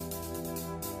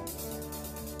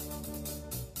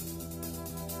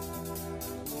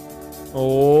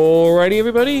Alrighty,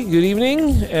 everybody. Good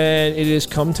evening. And it has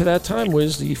come to that time.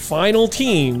 Was the final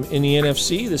team in the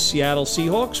NFC, the Seattle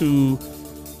Seahawks, who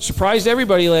surprised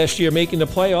everybody last year making the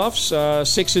playoffs.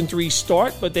 6-3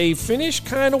 start, but they finished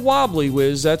kind of wobbly,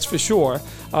 Wiz, that's for sure.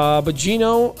 But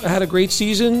Geno had a great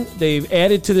season. They've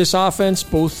added to this offense,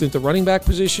 both at the running back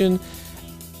position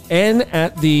and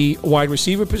at the wide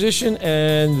receiver position,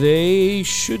 and they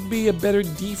should be a better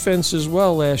defense as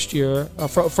well last year,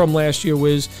 from last year,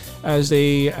 Wiz, as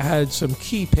they had some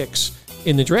key picks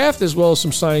in the draft as well as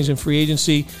some signings in free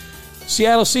agency.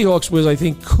 Seattle Seahawks, Wiz, I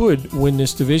think, could win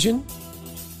this division.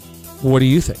 What do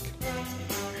you think?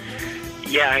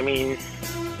 Yeah, I mean,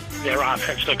 their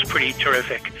offense looks pretty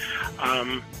terrific.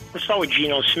 Let's start with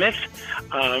Geno Smith.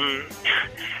 I've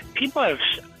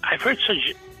heard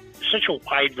such a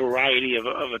wide variety of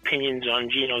opinions on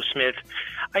Geno Smith.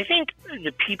 I think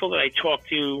the people that I talk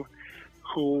to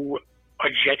who are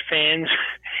Jet fans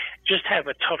just have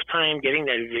a tough time getting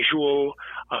that visual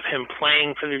of him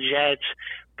playing for the Jets.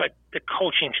 But the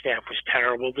coaching staff was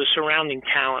terrible. The surrounding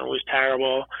talent was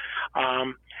terrible.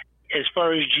 As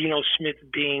far as Geno Smith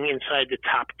being inside the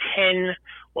top 10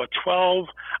 or 12,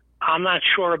 I'm not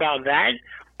sure about that,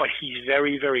 but he's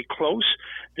very, very close.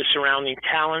 The surrounding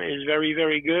talent is very,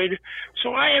 very good.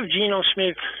 So I have Geno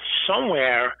Smith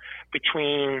somewhere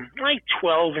between like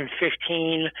 12 and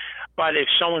 15. But if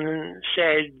someone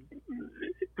said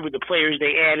with the players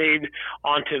they added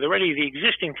onto the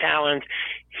existing talent,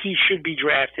 he should be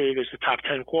drafted as the top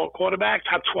 10 quarterback,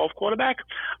 top 12 quarterback,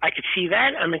 I could see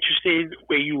that. I'm interested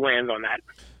where you land on that.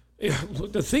 Yeah,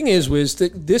 the thing is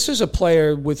that this is a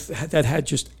player that had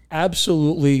just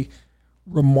absolutely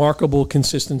remarkable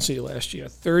consistency last year.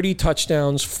 30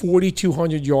 touchdowns,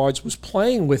 4,200 yards, he was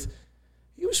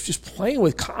just playing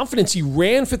with confidence. He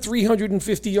ran for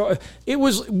 350 yards.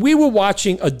 We were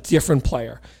watching a different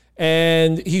player.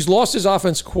 And he's lost his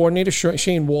offense coordinator.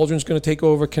 Shane Waldron's going to take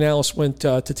over. Canales went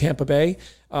to Tampa Bay.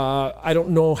 I don't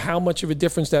know how much of a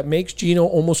difference that makes. Geno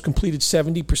almost completed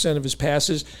 70% of his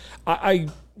passes. I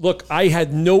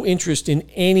had no interest in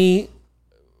any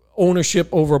ownership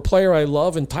over a player I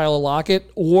love in Tyler Lockett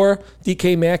or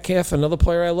DK Metcalf, another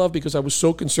player I love, because I was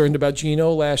so concerned about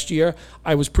Geno last year.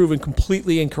 I was proven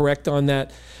completely incorrect on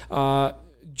that.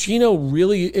 Geno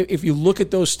really, if you look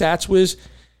at those stats,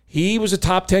 he was a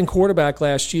top 10 quarterback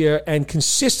last year and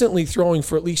consistently throwing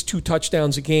for at least 2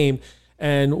 touchdowns a game.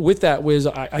 And with that,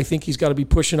 I think he's got to be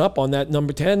pushing up on that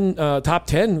number 10, top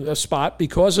 10 spot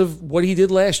because of what he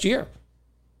did last year.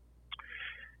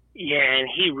 Yeah, and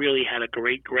he really had a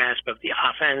great grasp of the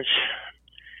offense.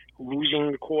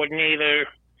 Losing the coordinator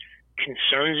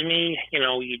concerns me.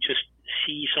 You just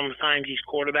see sometimes these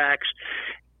quarterbacks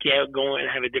go and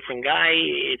have a different guy.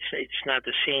 It's not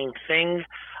the same thing.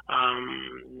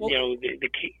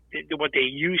 What they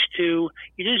used to,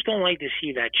 you just don't like to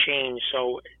see that change.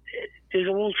 So there's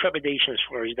a little trepidation as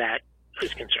far as that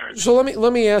is concerned. So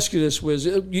let me ask you this, Wiz.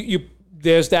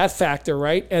 There's that factor,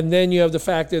 right? And then you have the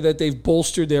factor that they've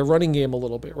bolstered their running game a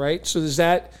little bit, right? So is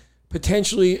that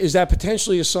potentially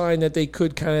a sign that they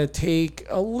could kind of take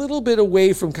a little bit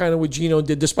away from kind of what Geno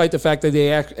did, despite the fact that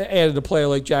they added a player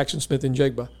like Jackson Smith and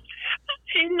Jigba?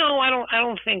 No, I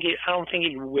don't think it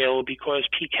will, because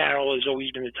Pete Carroll has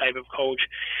always been the type of coach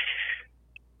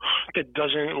that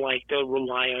doesn't like to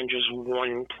rely on just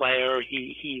one player.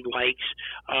 He likes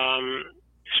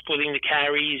splitting the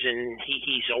carries, and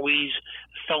he's always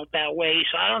felt that way.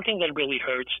 So I don't think that really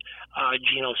hurts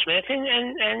Geno Smith.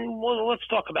 And let's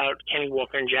talk about Kenny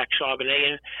Walker and Jack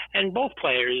Charbonnet, and both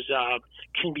players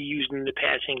can be used in the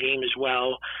passing game as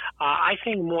well. I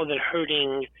think more than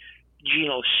hurting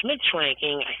Geno Smith's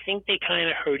ranking, I think they kind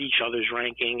of hurt each other's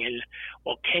ranking. And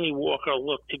while Kenny Walker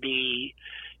looked to be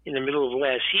in the middle of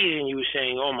last season, you were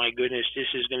saying, oh my goodness, this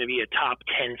is going to be a top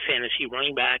 10 fantasy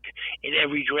running back in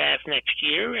every draft next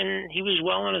year. And he was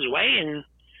well on his way. And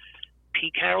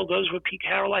Pete Carroll does what Pete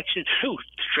Carroll likes to do,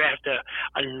 to draft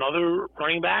another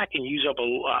running back and use up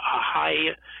a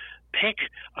high pick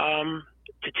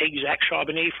to take Zach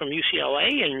Charbonnet from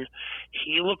UCLA. And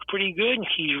he looked pretty good.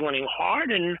 He's running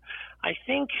hard. And I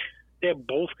think they're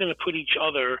both going to put each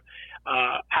other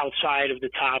outside of the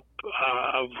top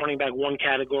of running back 1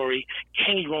 category.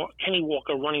 Kenny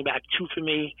Walker, running back 2 for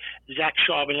me. Zach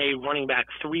Charbonnet, running back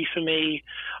 3 for me.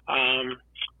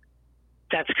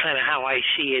 That's kind of how I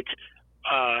see it.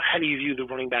 How do you view the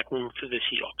running back room for the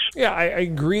Seahawks? Yeah, I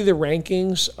agree the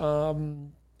rankings.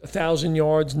 1,000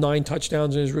 yards, 9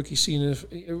 touchdowns in his rookie season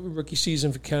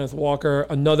for Kenneth Walker.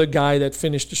 Another guy that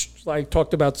finished, I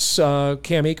talked about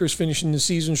Cam Akers finishing the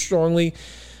season strongly.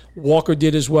 Walker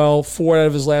did as well. 4 out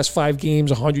of his last 5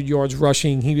 games, 100 yards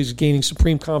rushing. He was gaining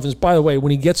supreme confidence. By the way,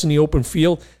 when he gets in the open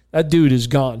field, that dude is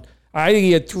gone. I think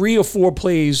he had 3 or 4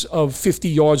 plays of 50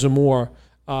 yards or more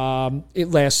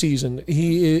last season.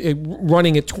 He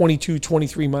running at 22,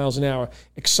 23 miles an hour.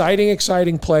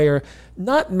 Exciting player.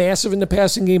 Not massive in the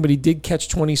passing game, but he did catch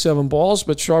 27 balls.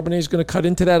 But Charbonnet is going to cut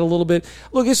into that a little bit.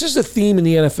 Look, this is a theme in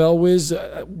the NFL, Wiz.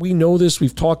 We know this.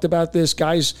 We've talked about this.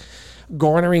 Guys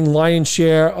garnering lion's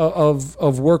share of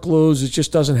workloads. It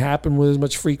just doesn't happen with as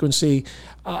much frequency.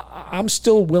 I'm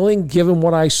still willing, given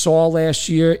what I saw last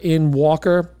year in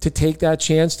Walker, to take that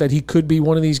chance that he could be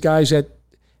one of these guys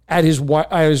at his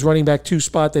running back 2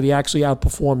 spot that he actually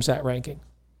outperforms that ranking.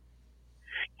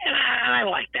 And I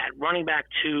like that. Running back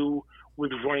 2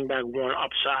 with running back 1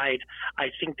 upside.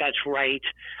 I think that's right.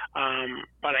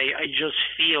 But I just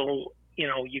feel,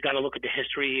 you got to look at the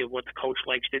history of what the coach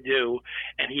likes to do,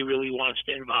 and he really wants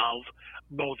to involve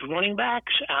both running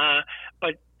backs.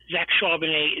 But Zach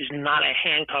Charbonnet is not a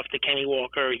handcuff to Kenny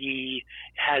Walker. He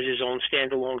has his own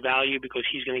standalone value because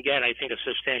he's going to get, I think, a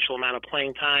substantial amount of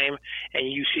playing time and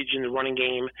usage in the running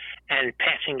game and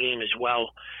passing game as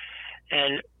well.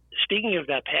 And speaking of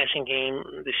that passing game,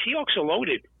 the Seahawks are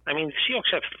loaded. I mean, the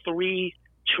Seahawks have 3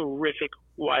 terrific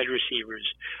wide receivers.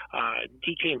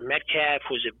 DK Metcalf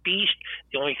was a beast.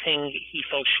 The only thing he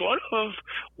fell short of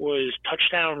was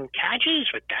touchdown catches,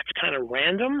 but that's kind of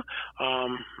random.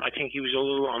 I think he was a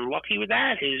little unlucky with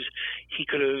that. He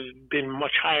could have been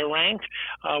much higher ranked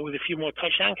with a few more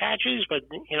touchdown catches, but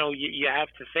you have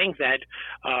to think that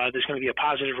there's going to be a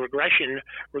positive regression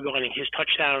regarding his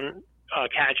touchdown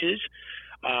catches.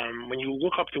 When you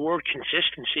look up the word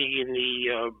consistency in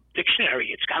the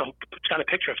dictionary, it's got a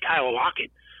picture of Tyler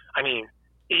Lockett. I mean,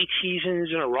 8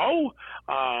 seasons in a row,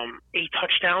 8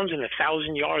 touchdowns and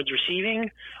 1,000 yards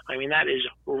receiving. I mean, that is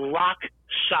rock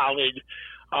solid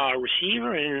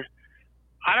receiver. And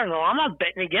I don't know, I'm not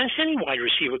betting against any wide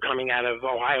receiver coming out of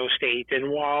Ohio State.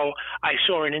 And while I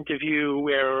saw an interview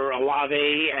where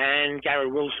WAV and Gary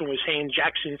Wilson was saying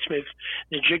Jackson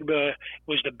Smith-Njigba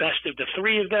was the best of the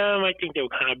 3 of them, I think they were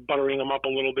kind of buttering him up a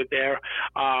little bit there.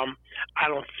 I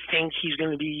don't think he's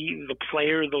going to be the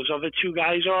player those other 2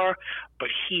 guys are, but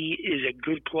he is a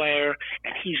good player,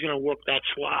 and he's going to work that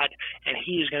slot, and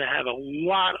he is going to have a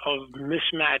lot of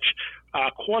mismatch,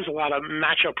 cause a lot of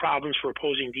matchup problems for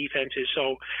opposing defenses.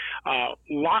 So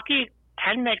Lockett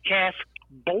and Metcalf,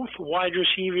 both wide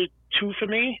receiver 2 for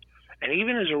me. And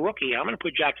even as a rookie, I'm going to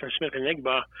put Jackson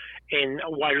Smith-Njigba in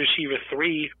wide receiver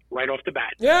 3 right off the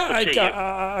bat. Yeah,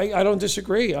 I don't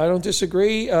disagree.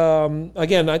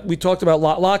 Again, we talked about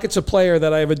Lockett's a player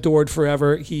that I have adored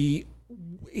forever. He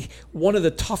one of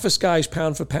the toughest guys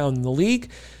pound for pound in the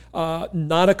league.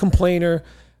 Not a complainer.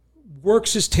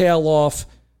 Works his tail off.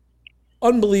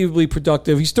 Unbelievably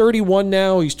productive. He's 31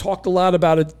 now. He's talked a lot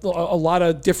about it, a lot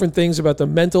of different things about the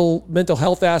mental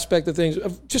health aspect of things.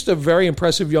 Just a very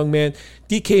impressive young man.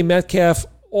 DK Metcalf,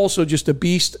 also just a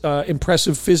beast,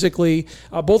 impressive physically.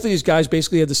 Both of these guys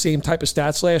basically had the same type of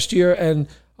stats last year. And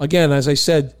again, as I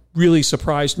said, really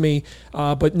surprised me.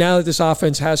 But now that this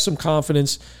offense has some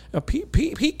confidence,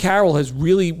 Pete Carroll has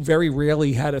really very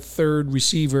rarely had a third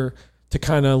receiver to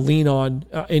kind of lean on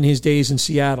in his days in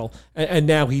Seattle, and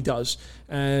now he does.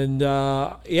 And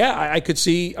I could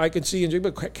see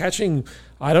Njigba catching,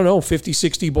 50,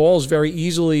 60 balls very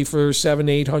easily for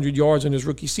 700-800 yards in his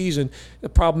rookie season. The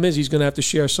problem is he's going to have to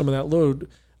share some of that load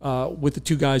with the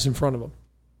 2 guys in front of him.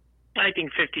 I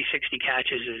think 50, 60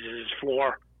 catches is his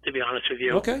floor, to be honest with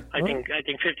you. Okay. I think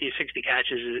 50 or 60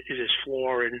 catches is his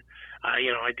floor, and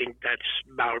I think that's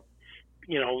about.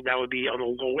 That would be on the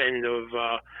low end of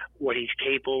what he's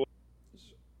capable.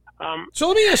 So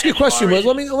let me ask you a question.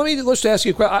 Let's ask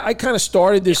you a question. I kind of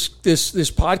started this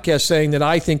podcast saying that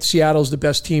I think Seattle's the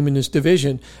best team in this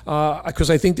division because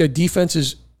I think their defense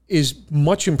is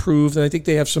much improved, and I think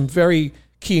they have some very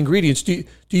key ingredients. Do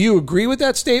you agree with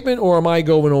that statement, or am I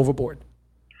going overboard?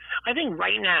 I think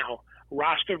right now,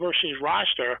 roster versus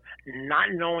roster,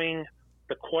 not knowing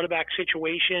the quarterback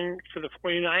situation for the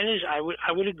 49ers, I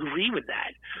would agree with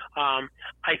that.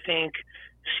 I think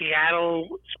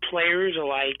Seattle's players are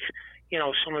like,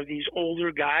 some of these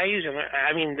older guys, and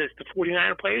I mean the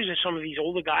 49er players are some of these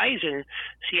older guys, and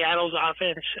Seattle's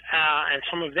offense and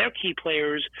some of their key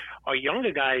players are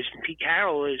younger guys, and Pete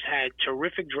Carroll has had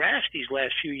terrific drafts these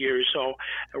last few years. So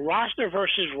roster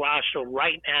versus roster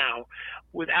right now,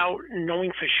 without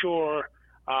knowing for sure,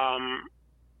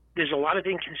 there's a lot of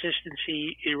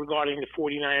inconsistency regarding the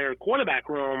 49er quarterback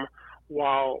room,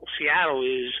 while Seattle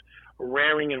is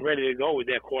raring and ready to go with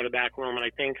their quarterback room, and I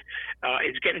think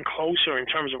it's getting closer in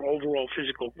terms of overall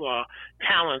physical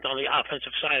talent on the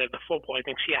offensive side of the football. I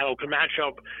think Seattle can match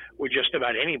up with just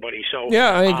about anybody. So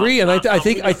yeah, I agree, and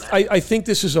I think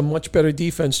this is a much better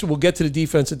defense. We'll get to the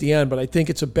defense at the end, but I think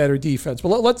it's a better defense. But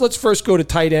let's first go to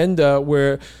tight end,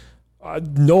 where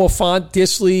Noah Fant,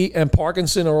 Disley, and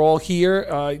Parkinson are all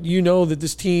here. You know that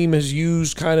this team has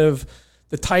used kind of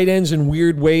the tight ends in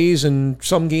weird ways, and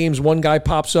some games one guy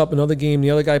pops up, another game the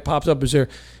other guy pops up. Is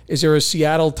there a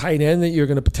Seattle tight end that you're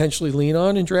going to potentially lean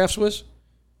on in drafts, Wiz?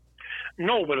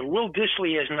 No, but if Will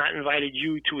Disley has not invited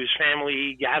you to his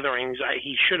family gatherings,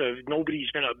 he should have.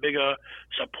 Nobody's been a bigger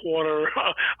supporter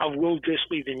of Will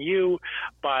Disley than you.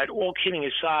 But all kidding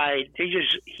aside,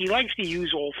 he likes to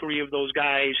use all three of those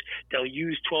guys. They'll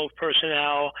use 12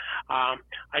 personnel. I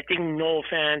think Noah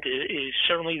Fant is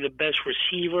certainly the best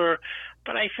receiver,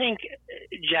 but I think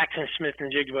Jackson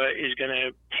Smith-Njigba is going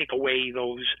to take away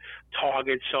those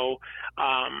targets. So,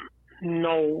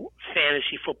 no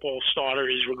fantasy football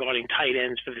starters regarding tight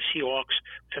ends for the Seahawks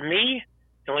for me,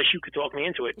 unless you could talk me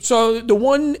into it. So the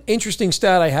one interesting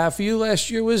stat I have for you last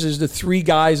year is the three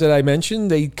guys that I mentioned,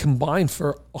 they combined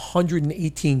for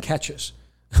 118 catches.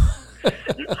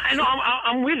 I know,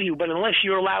 I'm with you, but unless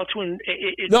you're allowed to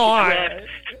draft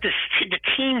the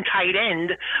team tight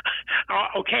end,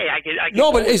 okay, I can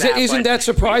no, but isn't that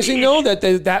surprising though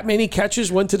that many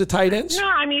catches went to the tight ends? No,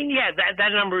 I mean, yeah,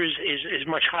 that number is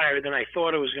much higher than I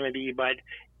thought it was going to be, but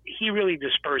he really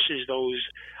disperses those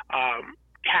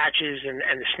catches and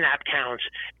the snap counts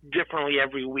differently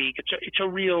every week. It's a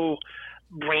real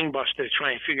brain buster to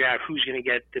try and figure out who's going to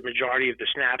get the majority of the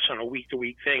snaps on a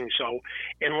week-to-week thing. So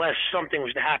unless something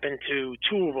was to happen to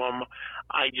two of them,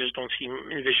 I just don't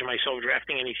envision myself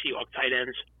drafting any Seahawks tight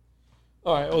ends.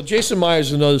 All right, well, Jason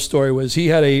Myers, another story was he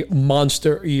had a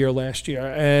monster year last year.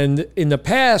 And in the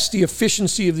past, the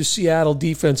efficiency of the Seattle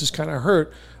defense is kind of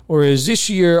hurt, whereas this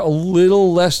year, a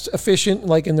little less efficient,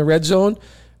 like in the red zone.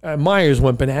 Myers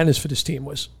went bananas for this team,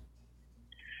 was.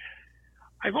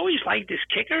 I've always liked this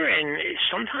kicker, and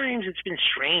sometimes it's been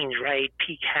strange, right?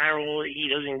 Pete Carroll, he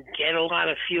doesn't get a lot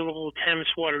of field goal attempts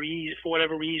for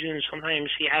whatever reason. Sometimes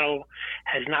Seattle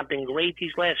has not been great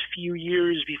these last few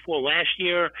years. Before last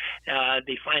year,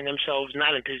 they find themselves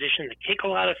not in position to kick a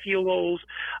lot of field goals.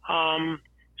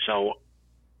 So,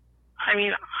 I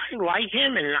mean, I like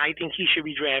him, and I think he should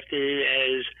be drafted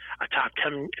as a top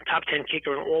 10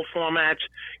 kicker in all formats,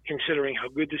 considering how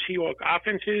good the Seahawks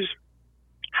offense is,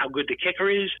 how good the kicker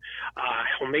is.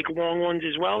 He'll make long ones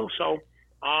as well. So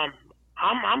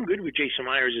I'm good with Jason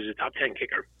Myers as a top 10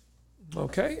 kicker.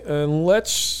 Okay, and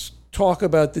let's talk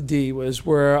about the D, was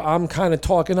where I'm kind of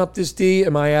talking up this D.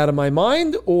 Am I out of my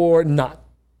mind or not?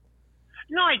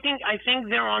 No, I think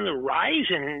they're on the rise,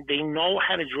 and they know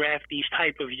how to draft these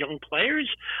type of young players,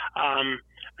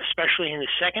 especially in the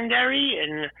secondary,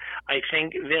 and I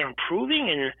think they're improving.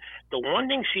 And the one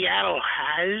thing Seattle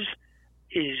has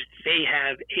is they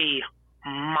have a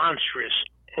monstrous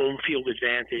home field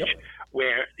advantage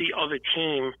where the other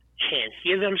team can't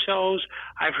hear themselves.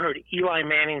 I've heard Eli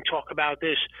Manning talk about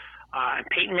this, and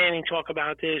Peyton Manning talk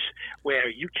about this, where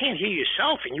you can't hear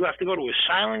yourself and you have to go to a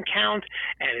silent count,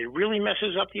 and it really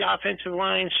messes up the offensive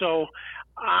line. So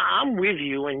I'm with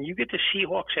you, and you get the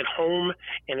Seahawks at home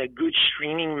in a good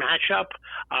streaming matchup.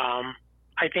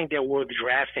 I think they're worth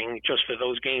drafting just for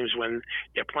those games when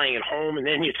they're playing at home. And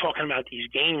then you're talking about these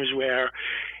games where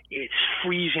it's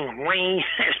freezing rain,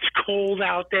 it's cold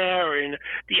out there, and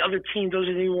the other team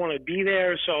doesn't even want to be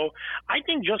there. So I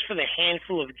think just for the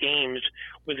handful of games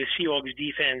where the Seahawks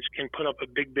defense can put up a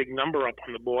big number up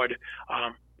on the board,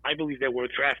 I believe they're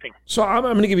worth drafting. So I'm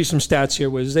going to give you some stats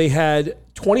here. Was they had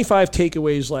 25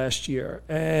 takeaways last year,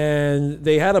 and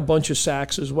they had a bunch of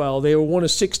sacks as well. They were one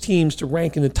of 6 teams to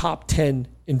rank in the top 10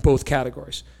 in both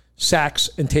categories, sacks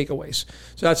and takeaways.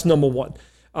 So that's number one.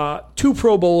 2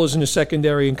 Pro Bowlers in the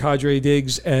secondary in Kadre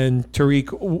Diggs and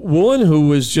Tariq Woolen, who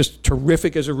was just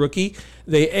terrific as a rookie.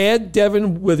 They add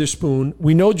Devin Witherspoon.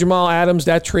 We know Jamal Adams,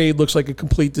 that trade looks like a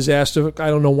complete disaster. I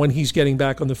don't know when he's getting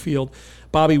back on the field.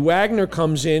 Bobby Wagner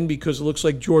comes in because it looks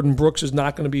like Jordan Brooks is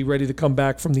not going to be ready to come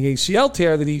back from the ACL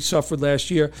tear that he suffered last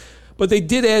year. But they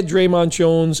did add Draymond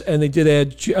Jones, and they did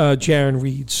add Jaron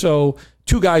Reed. So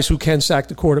 2 guys who can sack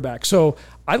the quarterback. So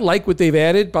I like what they've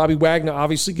added. Bobby Wagner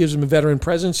obviously gives him a veteran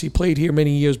presence. He played here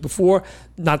many years before.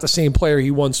 Not the same player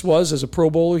he once was as a Pro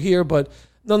Bowler here, but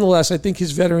nonetheless, I think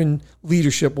his veteran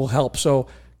leadership will help. So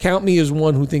count me as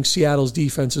one who thinks Seattle's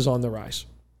defense is on the rise.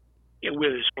 Yeah,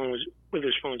 Witherspoon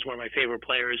is one of my favorite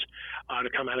players to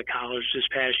come out of college this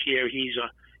past year. He's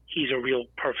he's a real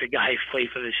perfect guy to play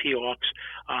for the Seahawks,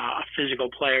 a physical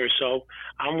player. So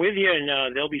I'm with you, and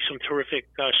there'll be some terrific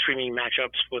streaming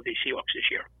matchups for the Seahawks this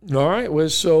year. All right,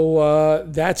 Wiz. So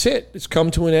that's it. It's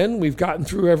come to an end. We've gotten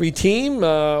through every team.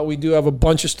 We do have a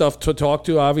bunch of stuff to talk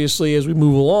to, obviously, as we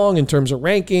move along in terms of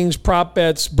rankings, prop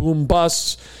bets, boom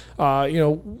busts.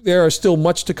 There are still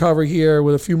much to cover here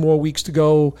with a few more weeks to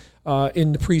go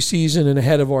in the preseason and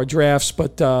ahead of our drafts.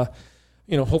 But,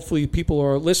 hopefully people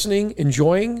are listening,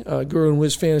 enjoying Guru and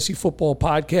Wiz Fantasy Football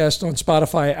Podcast on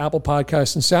Spotify, Apple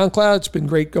Podcasts, and SoundCloud. It's been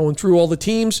great going through all the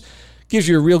teams. Gives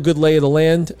you a real good lay of the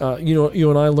land. You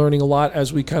and I learning a lot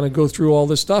as we kind of go through all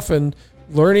this stuff and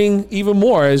learning even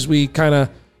more as we kind of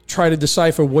try to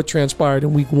decipher what transpired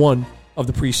in week 1 of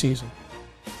the preseason.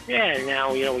 Yeah, and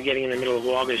now, we're getting in the middle of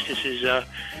August. This is a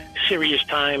serious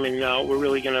time, and we're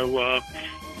really going to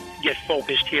get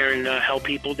focused here and help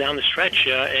people down the stretch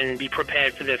and be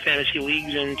prepared for their fantasy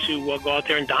leagues and to go out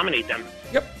there and dominate them.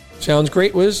 Yep. Sounds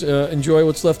great, Wiz. Enjoy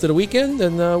what's left of the weekend,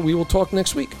 and we will talk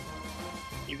next week.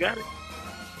 You got it.